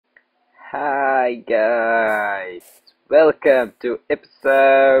Hi guys, welcome to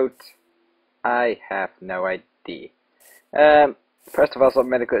episode. I have no idea. First of all, some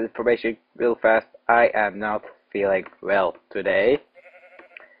medical information real fast. I am not feeling well today.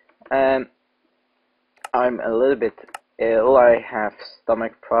 I'm a little bit ill. I have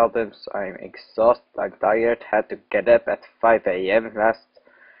stomach problems. I'm exhausted. I'm tired. Had to get up at 5 a.m.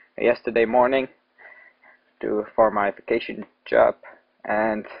 yesterday morning for my vacation job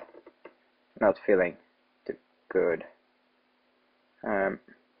and not feeling too good.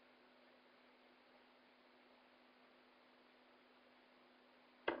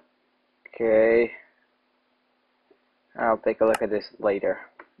 Okay, I'll take a look at this later.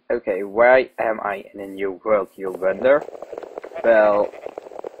 Okay, why am I in a new world, you wonder? Well,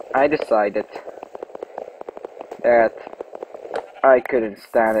 I decided that I couldn't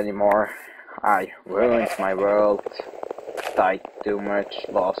stand anymore. I ruined my world, died too much,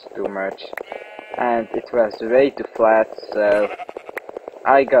 lost too much, and it was way too flat, so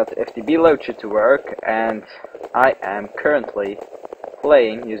I got FTB launcher to work, and I am currently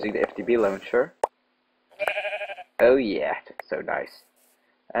playing using the FTB launcher. Oh yeah, that's so nice.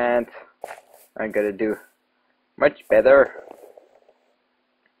 And I'm gonna do much better.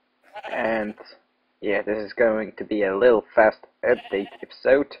 And yeah, this is going to be a little fast update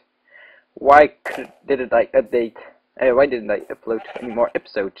episode. Why didn't I update? Why didn't I upload any more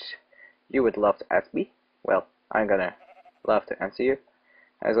episodes? You would love to ask me. Well, I'm gonna love to answer you.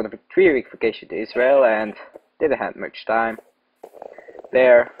 I was on a 3-week vacation to Israel and didn't have much time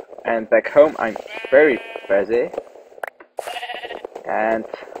there. And back home, I'm very busy. And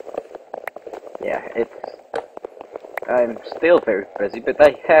yeah, I'm still very busy, but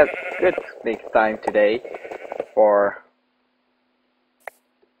I had good big time today for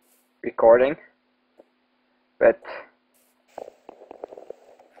recording. But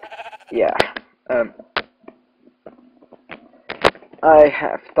yeah, I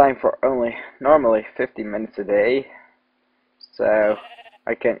have time for normally 50 minutes a day, so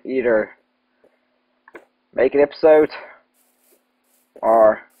I can either make an episode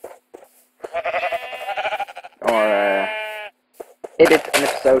or edit an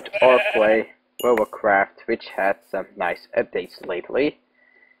episode or play World of Warcraft, which had some nice updates lately,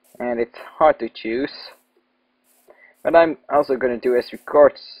 and it's hard to choose. What I'm also gonna do is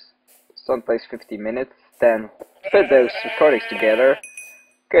record someplace 50 minutes, then put those recordings together,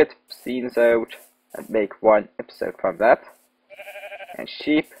 cut scenes out, and make one episode from that. And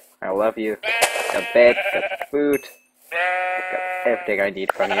sheep, I love you. Got bed, got food, got everything I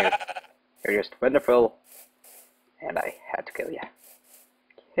need from you. You're just wonderful, and I had to kill you.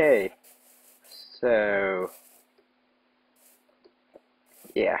 Okay, so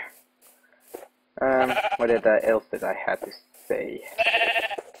yeah. What else did I have to say?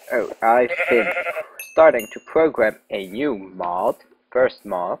 Oh, I've been starting to program a new mod, first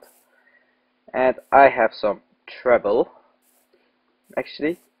mod, and I have some trouble,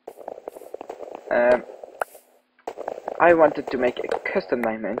 actually. I wanted to make a custom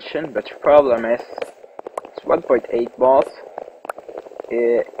dimension, but the problem is, it's 1.8 mod,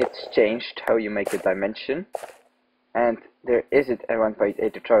 it's changed how you make a dimension, and there isn't a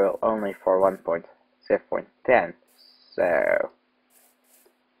 1.8 tutorial, only for 1.0.10, so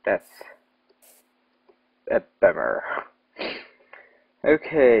that's a bummer.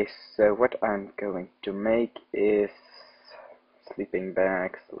 Okay, so what I'm going to make is sleeping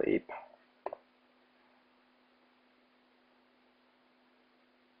bag, sleep.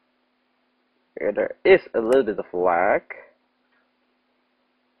 Here there is a little bit of lag.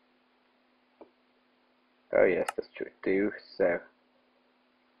 Oh yes, that's true too. So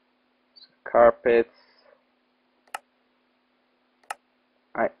carpets.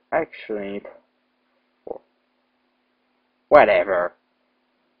 I actually need whatever.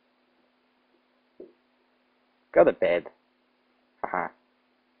 Got a bed. Haha.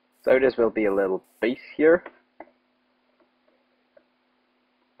 So this will be a little base here.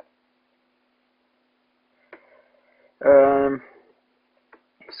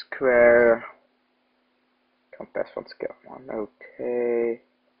 Square. Compass on scale 1. Okay.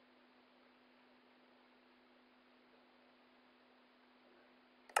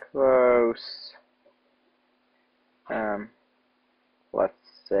 Close. Let's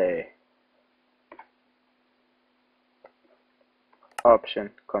say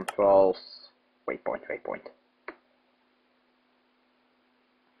option controls waypoint.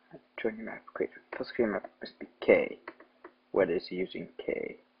 Joining map, create full screen map must be K. What is using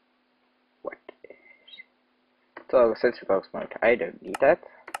K? What is toggle sensor box mode? I don't need that.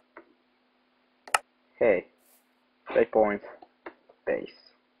 Hey, waypoint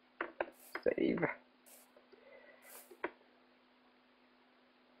base. Save.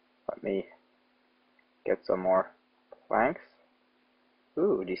 Let me get some more planks.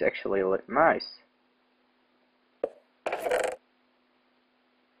 Ooh, these actually look nice.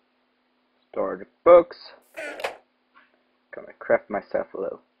 Store the books. Gonna craft myself a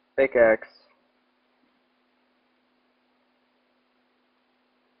little pickaxe.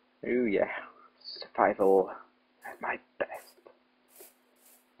 Ooh yeah, survival at my best.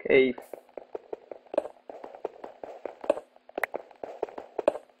 Cave.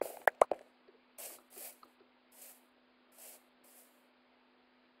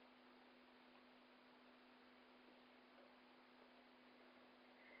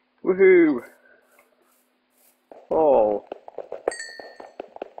 Woohoo! Oh.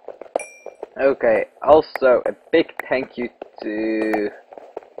 Okay, also a big thank you to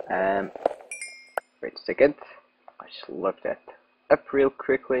wait a second. I just looked that up real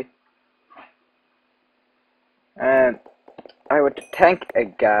quickly. I want to thank a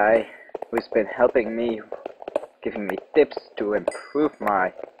guy who's been helping me, giving me tips to improve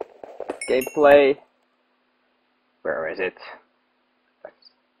my gameplay. Where is it?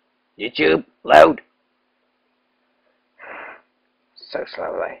 YouTube, load! So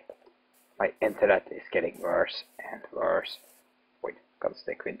slowly. My internet is getting worse and worse. Wait, come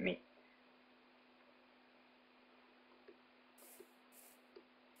stick with me.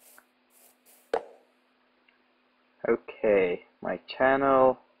 Okay, my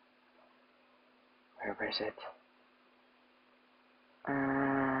channel. Where is it?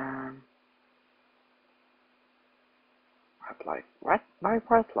 Wildlife. What? My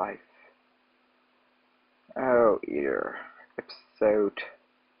wildlife. Oh, either episode.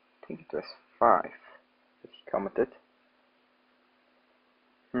 I think it was 5 that he commented.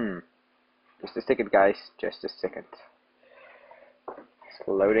 Just a second, guys. Just a second. It's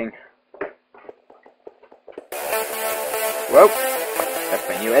loading. Whoa! That's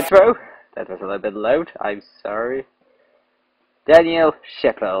my new intro. That was a little bit loud. I'm sorry. Daniel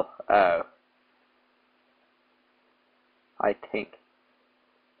Sheppel. Oh. I think.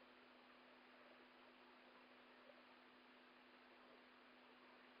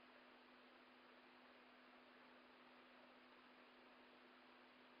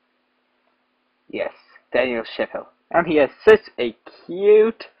 Yes, Daniel Sheppel. And he has such a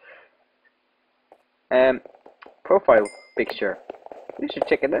cute profile picture. You should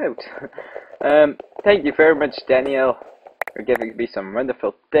check it out. Thank you very much, Daniel, for giving me some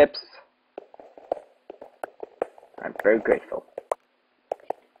wonderful tips. I'm very grateful.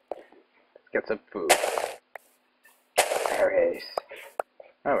 Let's get some food. Berries.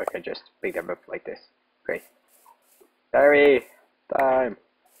 Oh, I can just pick them up like this. Great. Berry time.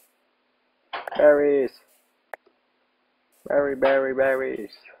 Berries.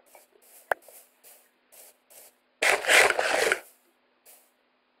 Berries.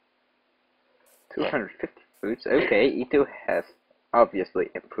 250 foods. Okay, Etho has obviously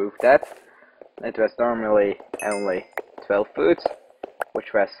improved that. It was normally only 12 foods,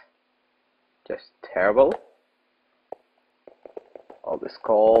 which was just terrible. All this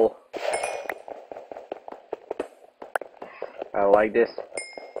coal. I like this.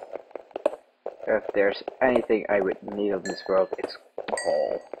 If there's anything I would need in this world, it's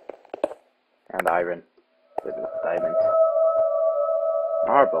coal. And iron. Little diamond.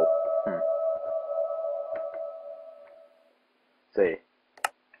 Marble. See.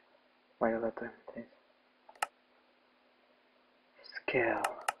 Why not that? Scale.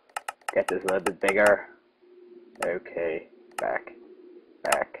 Get this a little bit bigger. Okay. Back.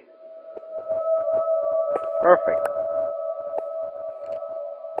 Perfect.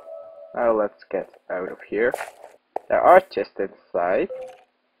 Now let's get out of here. There are chests inside,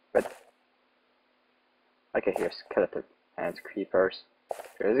 but I can hear skeletons and creepers.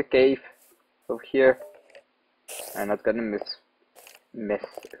 There's a cave over here. I'm not gonna mess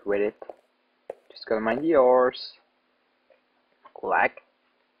with it. Just gonna mind yours. Lag.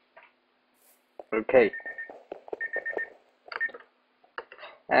 Okay.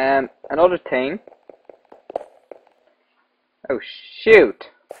 Another thing. Oh shoot!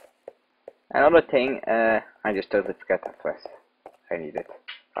 Another thing, I just totally forgot that was. I need it.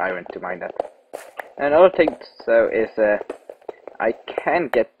 I went to mine that. Another thing, so is I can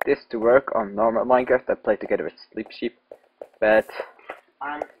get this to work on normal Minecraft. I play together with Sleep Sheep, but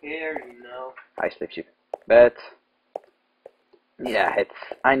I'm here, you know. hi Sleep Sheep. But yeah,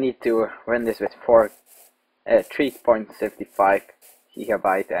 I need to run this with 3.75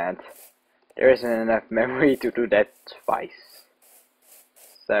 gigabyte, and there isn't enough memory to do that twice.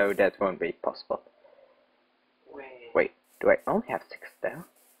 So that won't be possible. Wait, do I only have 6 now?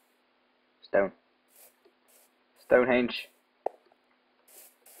 stone. Stonehenge.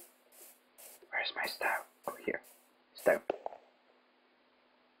 Where's my stone? Oh, here. Stone.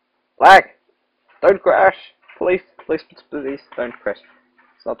 Lag! Don't crash! Please, please, please, don't crash.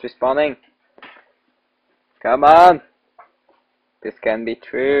 It's not respawning. Come on! This can be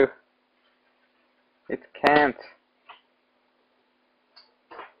true. It can't.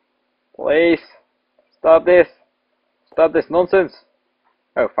 Please! Stop this! Stop this nonsense!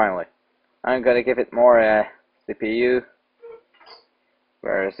 Oh, finally. I'm gonna give it more CPU.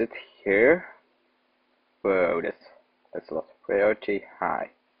 Where is it? Here? Whoa, that's a lot. Priority high.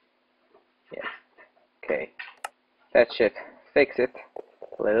 Yes. Okay. That should fix it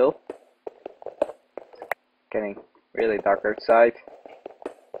a little. Getting really dark outside.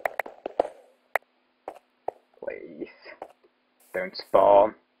 Please. Don't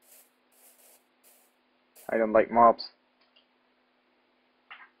spawn. I don't like mobs.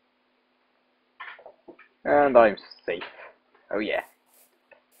 And I'm safe. Oh yeah.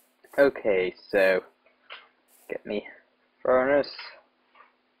 Okay, so get me furnace.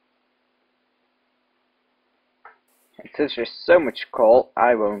 And since there's so much coal,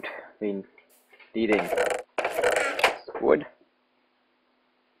 I won't be needing wood.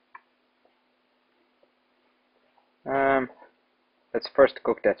 Let's first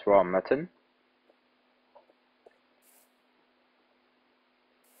cook that raw mutton.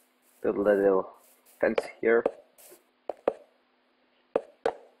 Build a little fence here.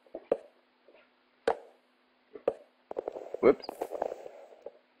 Whoops.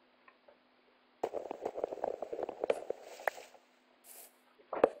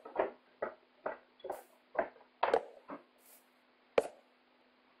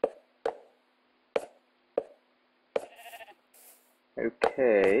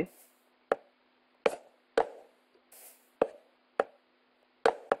 Okay.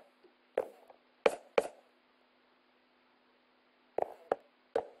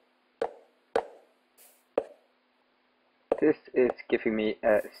 This is giving me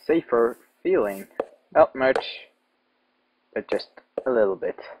a safer feeling. Not much, but just a little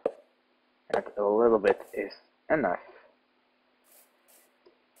bit. And a little bit is enough.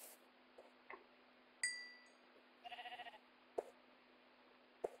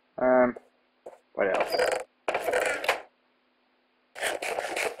 What else?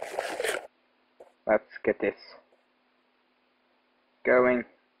 Let's get this going.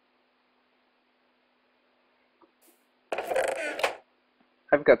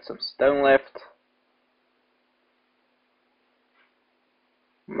 I've got some stone left.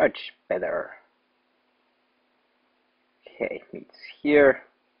 Much better. Okay, meat's here.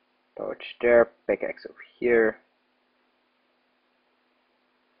 Torch there. Pickaxe over here.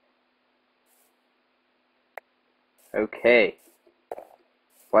 Okay.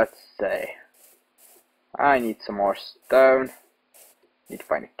 Let's say I need some more stone. Need to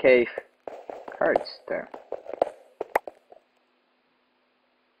find a cave. Cardstone.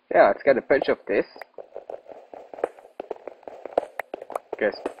 Yeah, let's get a bunch of this.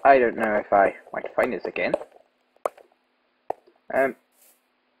 Because I don't know if I might find this again.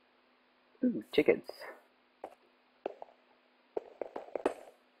 Ooh, chickens.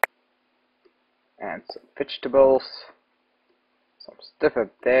 And some vegetables. Some stuff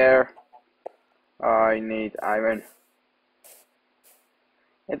up there. I need iron.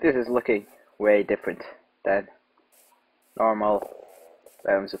 And this is looking way different than normal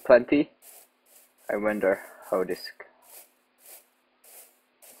biomes of plenty. I wonder how this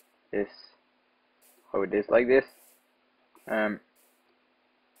is, how it is like this. Where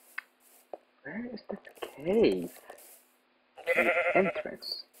is the cave? The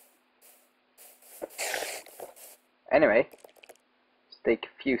entrance. Anyway, let's take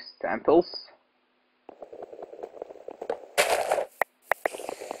a few samples.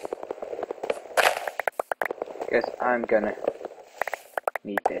 Guess I'm gonna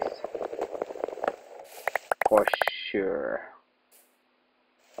need this for sure.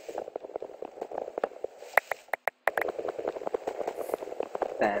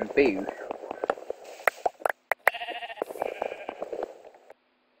 Bamboo.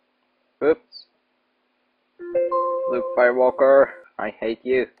 Oops. Luke Firewalker, I hate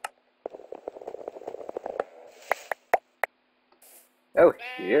you. Oh,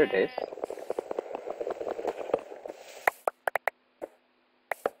 here it is.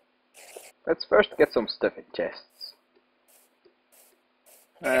 Let's first get some stuff in chests.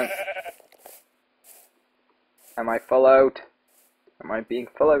 Am I followed? Am I being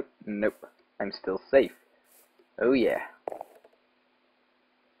followed? Nope. I'm still safe. Oh yeah.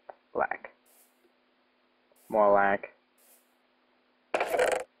 Lag. More lag.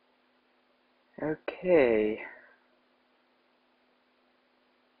 Okay.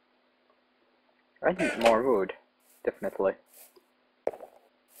 I need more wood, definitely.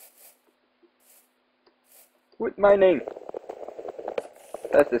 Wood mining!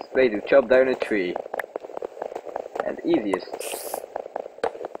 Fastest way to chop down a tree. And easiest.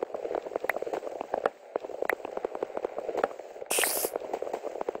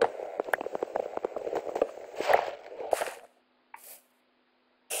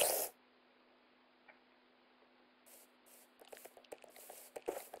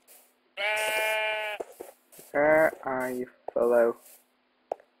 Where are you, fellow?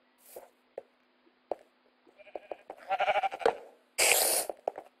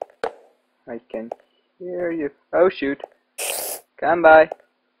 I can hear you. Oh shoot. Come by.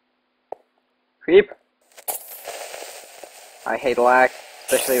 Creep. I hate lag,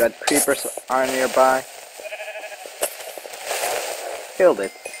 especially when creepers are nearby. Killed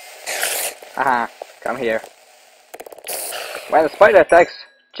it. Haha, come here. When a spider attacks,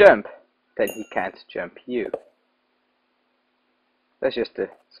 jump. Then he can't jump you. That's just the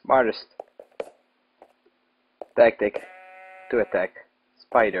smartest tactic to attack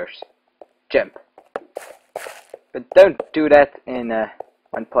spiders. Jump. But don't do that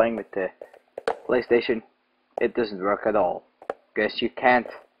when playing with the PlayStation. It doesn't work at all. Because you can't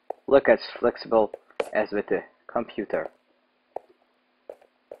look as flexible as with the computer.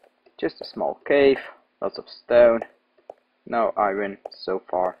 Just a small cave, lots of stone, no iron so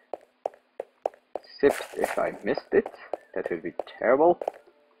far. Except if I missed it, that would be terrible.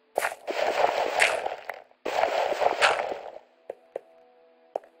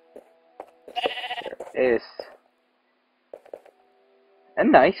 There is a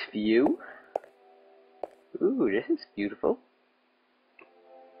nice view. Ooh, this is beautiful.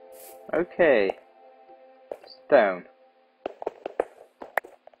 Okay, stone.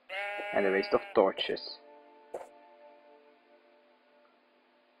 And a waste of torches.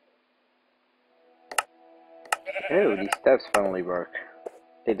 Oh, these tabs finally work.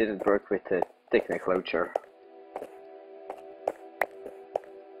 They didn't work with the technic launcher.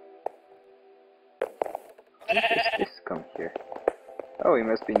 How does this come here? Oh, he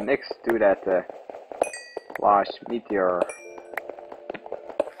must be next to that large meteor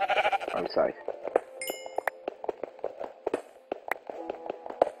outside.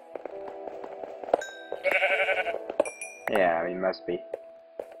 Yeah, he must be.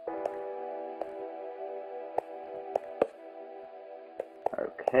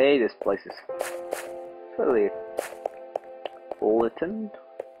 Okay, this place is fully bulletined.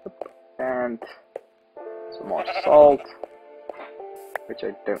 And some more salt, which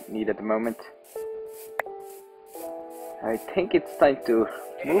I don't need at the moment. I think it's time to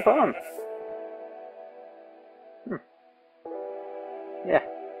move on. Yeah.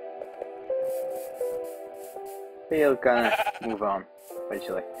 We're gonna move on,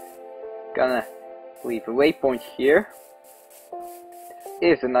 eventually. Gonna leave a waypoint here.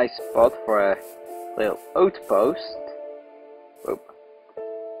 This is a nice spot for a little outpost. Oop.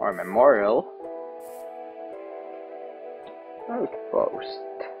 Or a memorial. Outpost.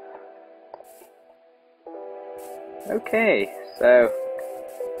 Okay, so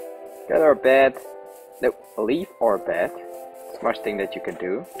got our bed. No, leave our bed. Smartest thing that you can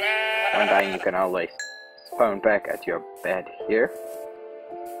do. When dying, you can always spawn back at your bed here.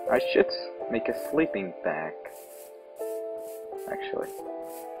 I should make a sleeping bag. Actually.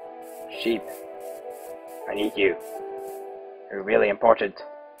 Sheep. I need you. You're really important.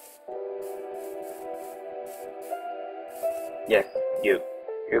 Yes, you.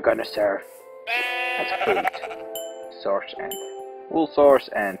 You're gonna serve as food. Source and wool source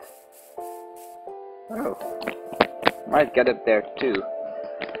and oh, might get it there too.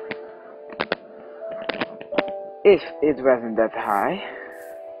 If it wasn't that high.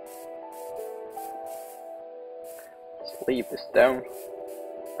 Let's leave the stone.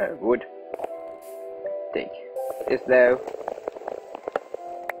 Wood. Take this though.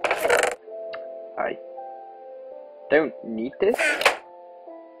 I don't need this.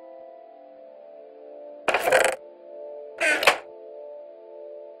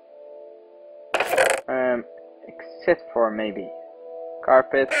 Except for maybe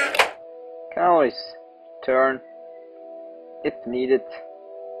carpet. Can always turn if needed.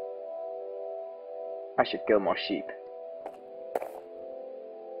 I should kill more sheep.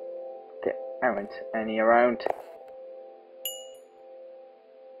 There aren't any around.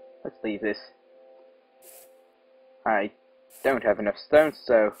 Let's leave this. I don't have enough stones,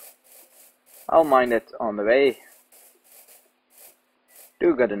 so I'll mine it on the way.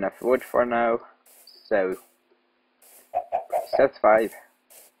 Do got enough wood for now, so satisfied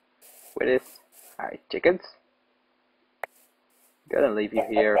with this. Alright, chickens. Gonna leave you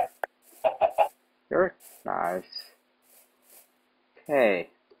here. You're nice. Okay.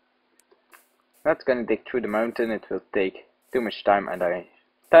 Not gonna dig through the mountain, it will take too much time, and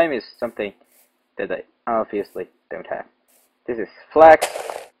time is something that I obviously don't have. This is flax,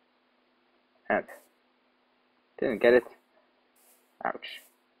 and didn't get it. Ouch.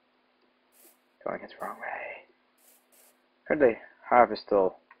 Going it the wrong way. Could they harvest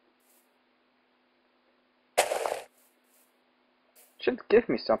all? Should give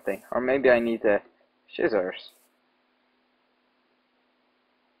me something, or maybe I need scissors.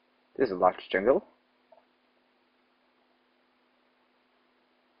 This is a large jungle.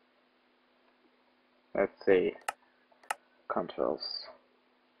 Let's see. Controls.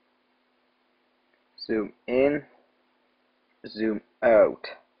 Zoom in, zoom out.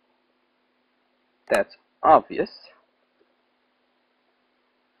 That's obvious.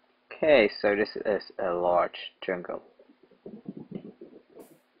 Okay, so this is a large jungle.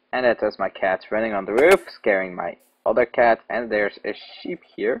 And that was my cat running on the roof, scaring my other cat, and there's a sheep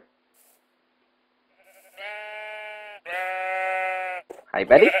here. Hi,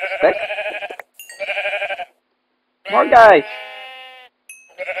 Betty. Back. More guys.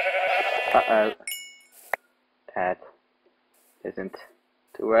 Uh-oh. That isn't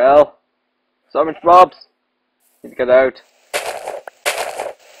too well. So much mobs. Need to get out.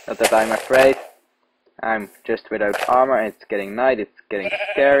 Not that I'm afraid. I'm just without armor. It's getting night. It's getting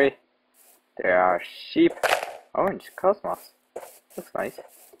scary. There are sheep. Orange cosmos. Looks nice.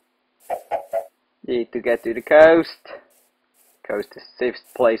 Need to get to the coast. Coast is the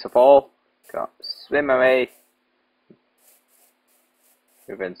safest place of all. Go swim away.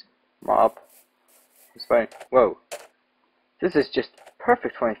 Prevents mob. It's fine. Whoa. This is just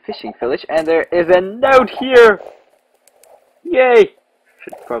perfect for a fishing village, and there is a note here! Yay!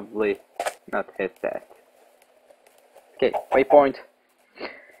 Should probably not hit that. Okay, waypoint.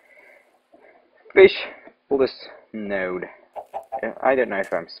 Fish plus node. I don't know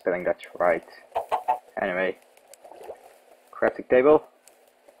if I'm spelling that right. Anyway. Crafting table.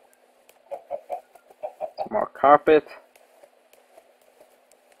 Some more carpet.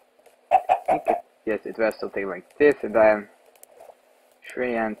 Yes, it was something like this, and then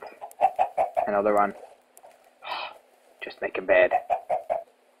tree and another one. Just make a bed.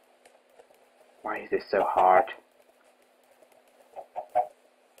 Why is this so hard?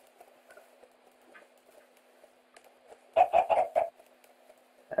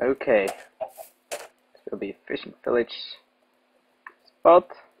 Okay. This will be a fishing village spot.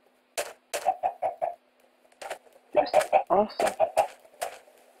 Just awesome.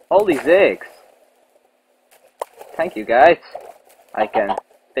 All these eggs. Thank you guys. I can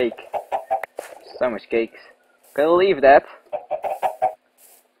bake so much cakes. Gonna leave that.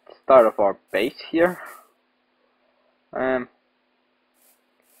 Start of our base here.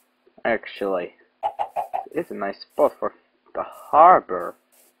 Actually, it's a nice spot for the harbor.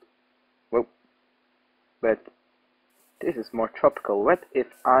 Whoa. But this is more tropical. What if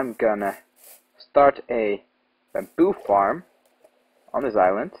I'm gonna start a bamboo farm on this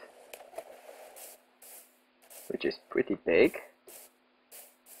island, which is pretty big.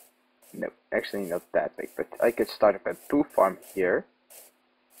 No, actually not that big, but I could start a bamboo farm here,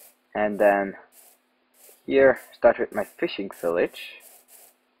 and then here start with my fishing village.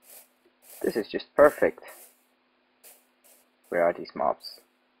 This is just perfect. Where are these mobs?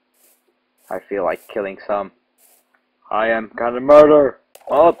 I feel like killing some. I am gonna murder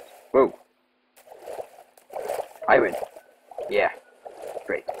mobs. Whoa. I win. Yeah.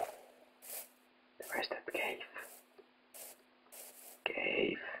 Great. Where's that cave?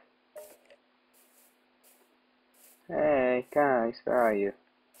 Cave. Hey guys, where are you?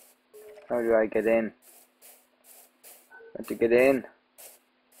 How do I get in? Want to get in?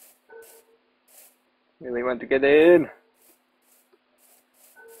 Really want to get in?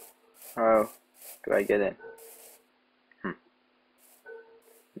 How do I get in?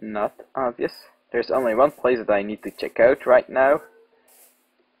 Not obvious. There's only one place that I need to check out right now.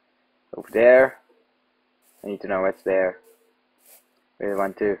 Over there. I need to know what's there. Really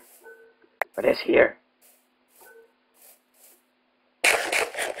want to. What is here?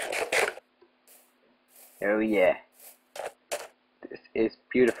 Oh yeah. This is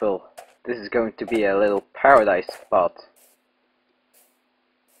beautiful. This is going to be a little paradise spot.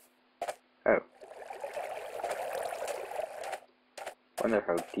 Oh. Wonder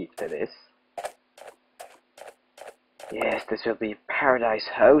how deep that is. Yes, this will be a paradise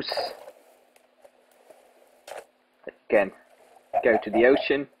house. Again, go to the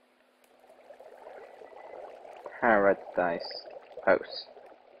ocean. Paradise house.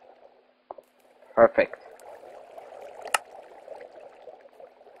 Perfect.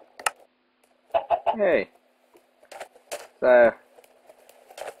 Okay. So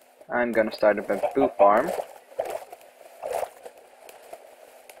I'm gonna start a bamboo farm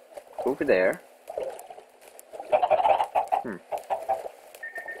over there.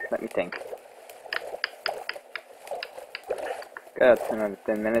 Let me think. Got another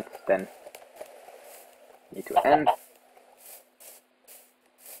 10 minutes, then need to end.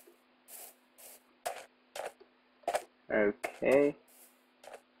 Okay.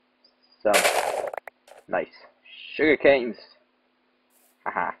 Some nice sugar canes.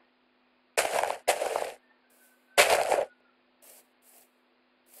 Haha.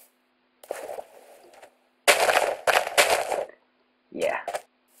 Yeah.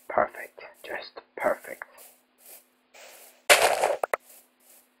 Perfect. Just perfect.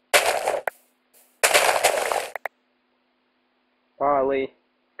 Barley.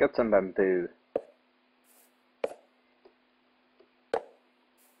 Got some bamboo.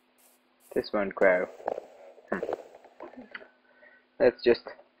 This won't grow. Let's just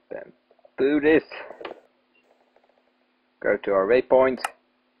bamboo this. Go to our waypoint.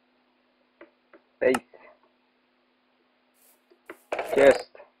 Base. Just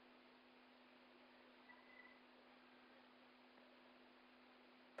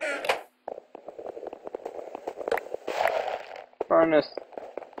furnace.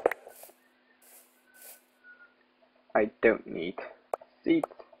 I don't need seeds.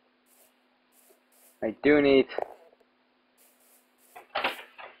 I do need.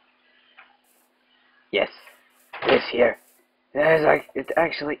 Yes, it's here. It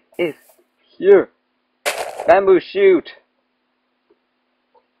actually is here. Bamboo shoot.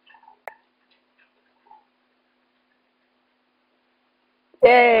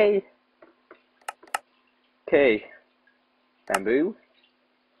 Yay! Okay. Bamboo.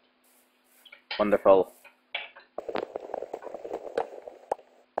 Wonderful.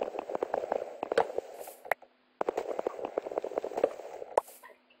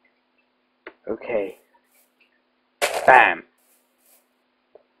 Okay. Bam!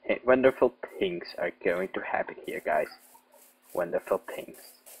 Hey, wonderful things are going to happen here, guys. Wonderful things.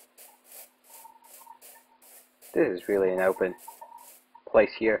 This is really an open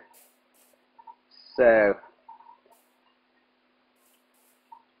place here. So,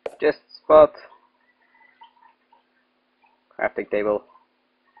 just spot crafting table.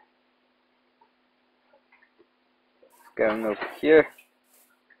 Going over here.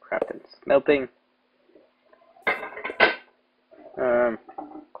 Crafting smelting.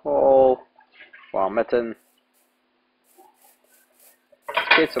 Coal. Mutton.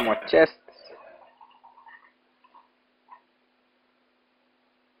 Let's get some more chests.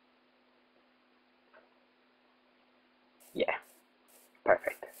 Yeah,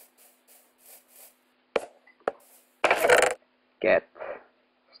 perfect. Get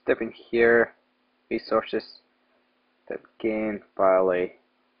step in here. Resources. Step again. Barley.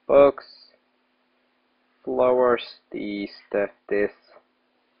 Books. Flowers. These stuff. This.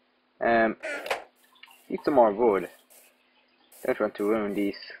 Need some more wood. Don't want to ruin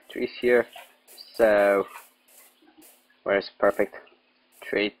these trees here. So, where's perfect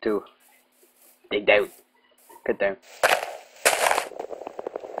tree to dig down? Cut down.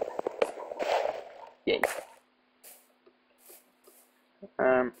 Yay.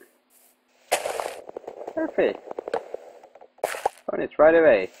 Perfect. On it right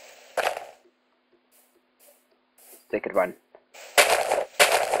away. Second one.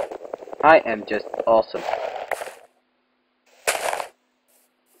 I am just awesome.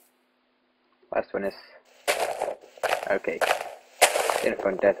 Last one is okay. Didn't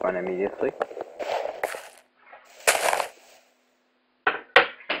find that one immediately.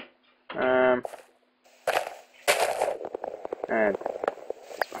 And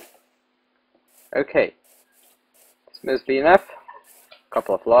this one. Okay. This must be enough.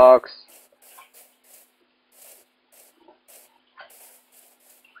 Couple of logs.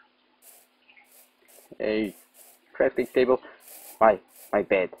 A crafting table. My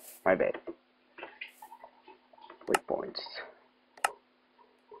bed. Waypoints.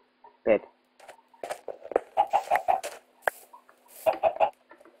 Bed.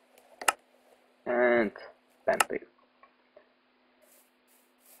 And bamboo.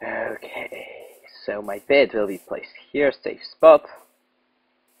 Okay, so my bed will be placed here, safe spot.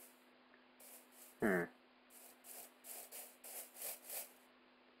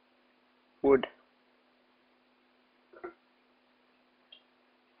 Wood.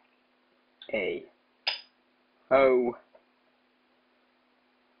 A hoe.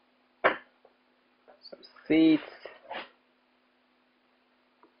 Some seeds.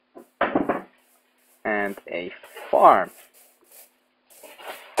 and a farm.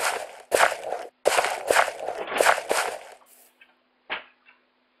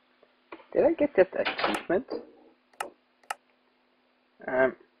 Did I get that achievement?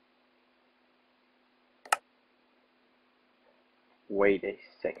 Wait a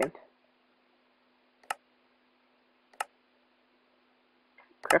second.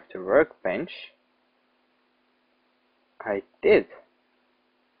 Craft a workbench. I did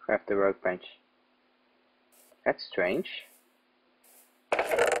craft a workbench. That's strange.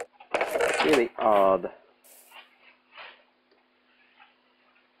 Really odd.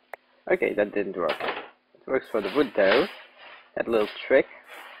 Okay, that didn't work. It works for the wood though. That little trick.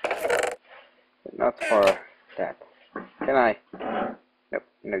 But not for that. Can I? Nope,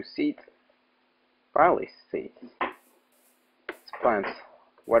 no seeds. Barley seeds. Let's plant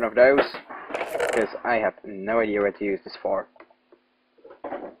one of those, because I have no idea what to use this for.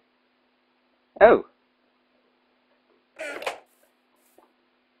 Oh!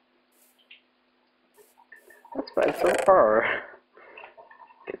 That's fine so far.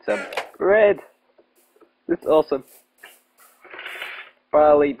 Get some bread! That's awesome.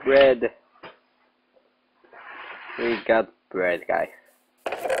 Barley bread. We got bread, guys.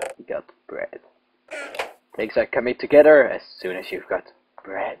 We got bread. Things are coming together as soon as you've got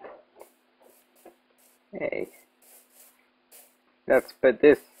bread. Hey. Let's put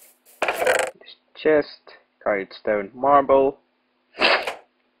this chest, carved stone marble.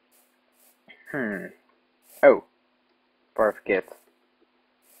 Oh, before I forget,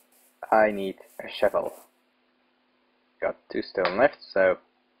 I need a shovel. Got 2 stone left, so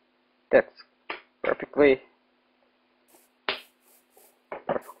that's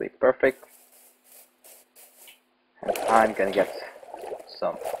perfect. And I'm gonna get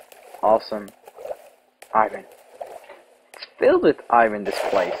some awesome iron. It's filled with iron, this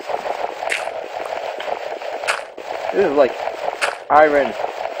place. This is like iron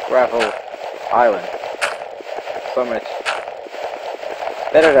gravel island. So much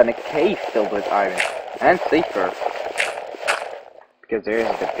better than a cave filled with iron, and safer, because there is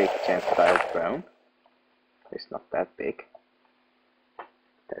a big chance that I'll drown. It's not that big.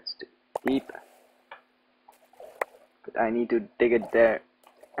 That's too deep. But I need to dig it there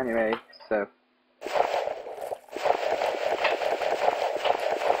anyway, so.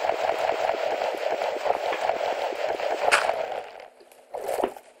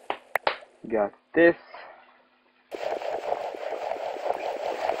 Got this.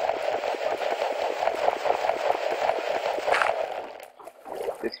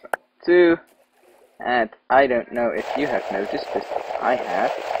 This one too. And I don't know if you have noticed this, I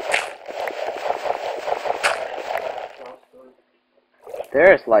have.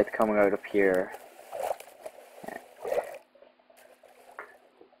 There's light coming out of here.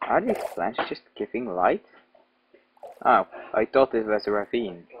 Are these plants just giving light? Oh, I thought this was a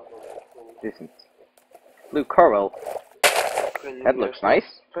ravine. It isn't. Blue coral. That looks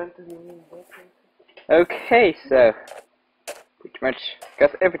nice. Okay, so pretty much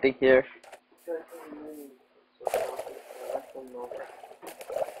got everything here.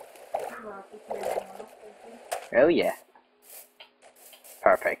 Oh yeah.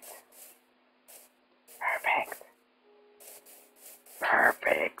 Perfect.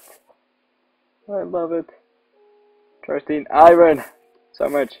 I love it. Trusting iron so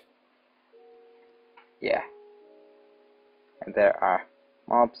much. Yeah. And there are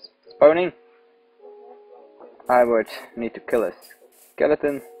mobs spawning. I would need to kill a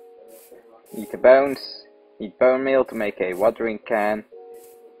skeleton. Eat the bones. Need bone meal to make a watering can.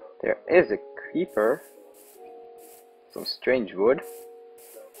 There is a creeper. Some strange wood.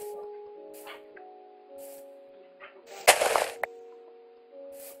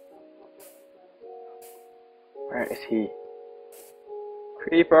 Where is he?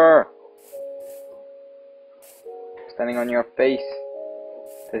 Creeper! Standing on your face.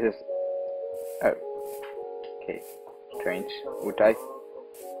 This is... oh. Okay. Strange. Wood type.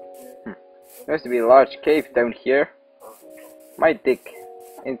 There has to be a large cave down here. Might dig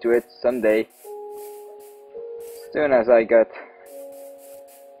into it someday. As soon as I got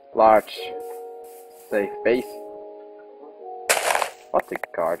large safe base. What a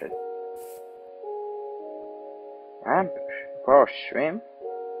garden. Ambush. Raw shrimp.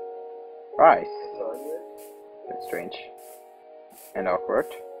 Rice. That's strange. And awkward.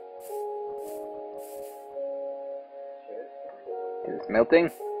 Is it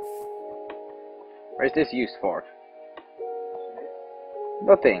melting? What is this used for?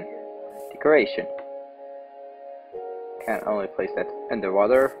 Nothing. Decoration. Can only place that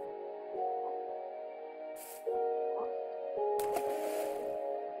underwater.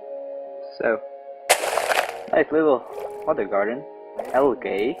 So, Nice little water garden.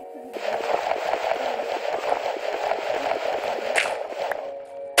 Algae.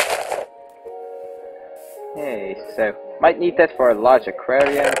 Hey, so might need that for a large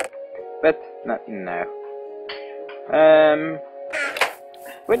aquarium, but not now.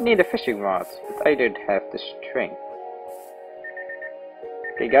 Would need a fishing rod, but I don't have the string.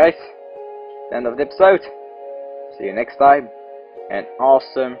 Okay guys, end of the episode. See you next time. An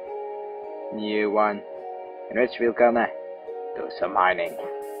awesome new one in which we're gonna do some mining.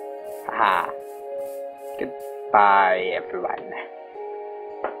 Haha. Goodbye everyone.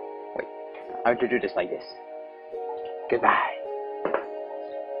 Wait, I have to do this like this. Goodbye.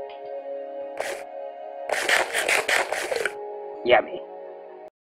 Yummy.